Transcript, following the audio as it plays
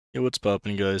Hey, what's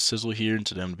poppin' guys? Sizzle here, and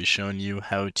today I'm going to be showing you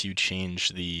how to change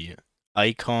the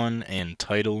icon and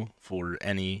title for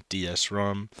any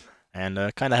DS-ROM, and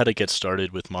kind of how to get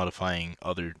started with modifying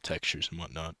other textures and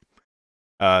whatnot.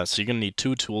 So you're going to need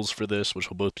two tools for this, which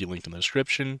will both be linked in the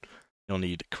description. You'll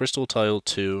need Crystal Tile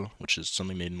 2, which is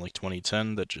something made in like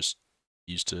 2010 that just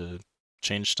used to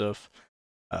change stuff.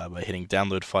 By hitting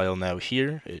download file now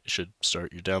here, it should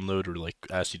start your download, or like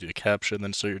ask you to do a captcha and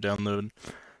then start your download.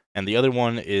 And the other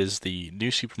one is the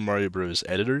new Super Mario Bros.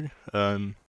 Editor,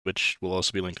 which will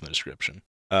also be linked in the description.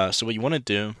 So what you want to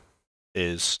do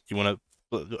is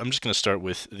I'm just going to start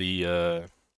with the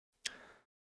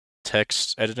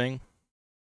text editing,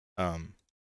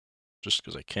 just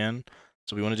because I can.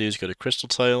 So what we want to do is go to Crystal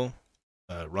Tile,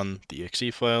 run the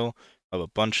exe file, have a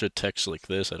bunch of text like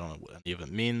this. I don't know what any of it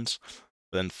means.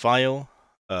 Then File,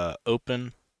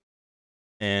 Open,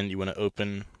 and you want to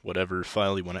open whatever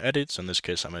file you want to edit. So in this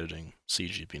case, I'm editing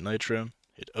CGP Nitro.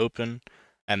 Hit open,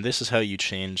 and this is how you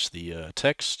change the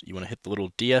text. You want to hit the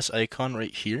little DS icon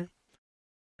right here,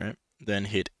 right? Then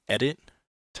hit edit,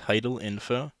 title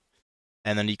info,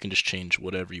 and then you can just change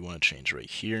whatever you want to change right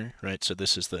here, right? So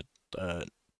this is the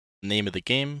name of the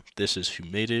game. This is who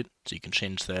made it. So you can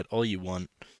change that all you want,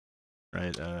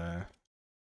 right?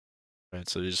 Right,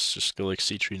 so just go like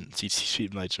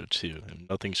CGP Nitro 2, and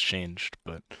nothing's changed,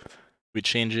 but we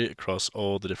change it across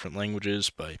all the different languages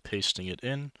by pasting it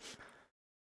in,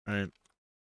 right?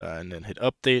 And then hit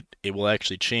update. It will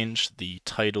actually change the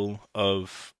title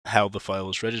of how the file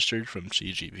is registered from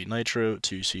CGP Nitro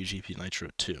to CGP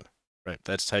Nitro 2, right?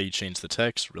 That's how you change the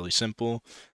text, really simple.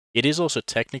 It is also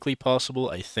technically possible,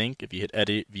 I think, if you hit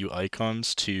edit, view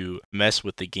icons, to mess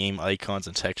with the game icons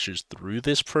and textures through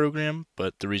this program,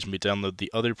 but the reason we download the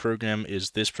other program is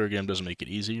this program doesn't make it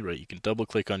easy, right? You can double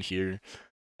click on here,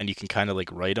 and you can kind of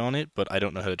like write on it, but I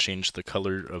don't know how to change the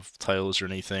color of tiles or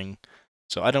anything,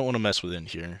 so I don't want to mess with it in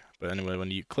here. But anyway,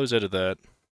 when you close out of that,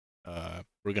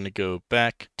 we're going to go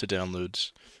back to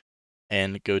downloads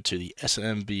and go to the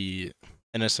NSMB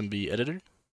editor.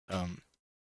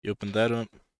 You open that up,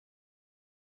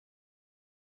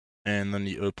 and then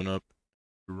you open up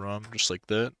your ROM just like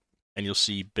that, and you'll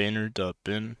see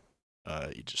banner.bin.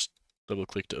 You just double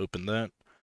click to open that.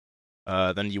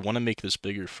 Then you want to make this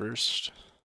bigger first.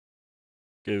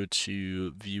 Go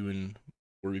to view in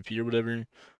 4BP or whatever.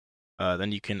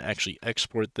 Then you can actually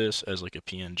export this as like a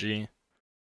PNG.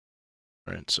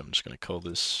 Right, so I'm just going to call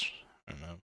this, I don't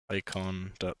know,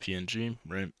 icon.png,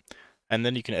 right? And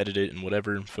then you can edit it in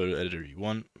whatever photo editor you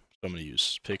want. So I'm going to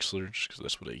use Pixlr just because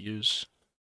that's what I use.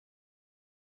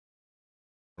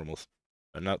 Normal,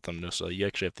 not thumbnail, so you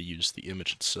actually have to use the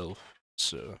image itself.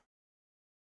 So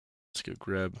let's go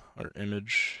grab our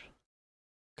image,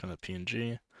 kind of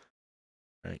PNG.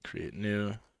 All right, create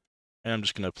new. And I'm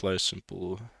just going to apply a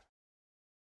simple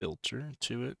filter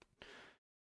to it.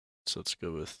 So let's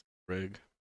go with reg.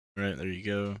 All right, there you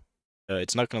go.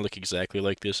 It's not going to look exactly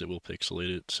like this. It will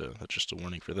pixelate it, so that's just a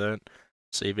warning for that.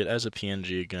 Save it as a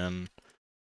PNG again.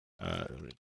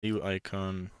 New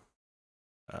icon.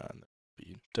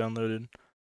 Be downloaded.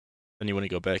 Then you want to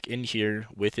go back in here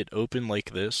with it open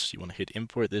like this. You want to hit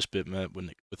import this bitmap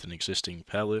with an existing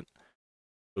palette.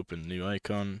 Open new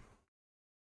icon.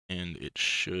 And it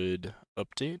should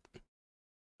update.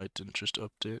 I didn't just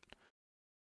update.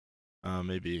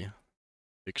 Maybe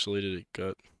pixelated, it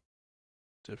got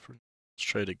different. Let's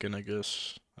try it again, I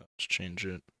guess. Let's change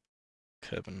it.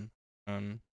 Kevin.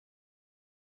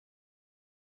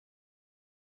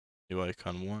 New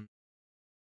icon 1.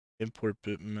 Import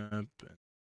bitmap.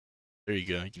 There you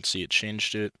go. You can see it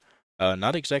changed it.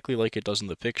 Not exactly like it does in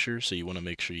the picture, so you want to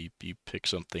make sure you pick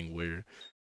something where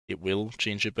it will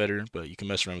change it better, but you can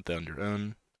mess around with that on your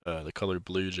own. The color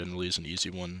blue generally is an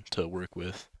easy one to work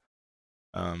with.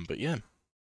 But yeah,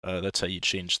 that's how you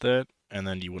change that. And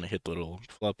then you want to hit the little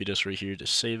floppy disk right here to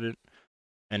save it.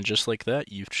 And just like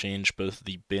that, you've changed both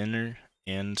the banner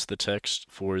and the text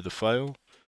for the file.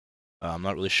 I'm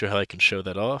not really sure how I can show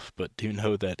that off, but do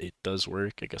know that it does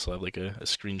work. I guess I'll have like a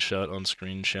screenshot on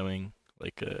screen showing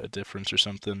like a difference or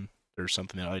something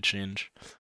that I change.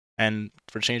 And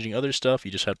for changing other stuff, you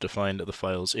just have to find the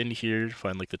files in here,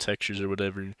 find like the textures or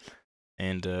whatever,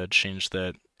 and change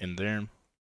that in there.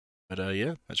 But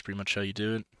yeah, that's pretty much how you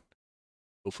do it.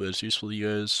 Hopefully that's useful to you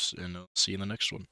guys, and I'll see you in the next one.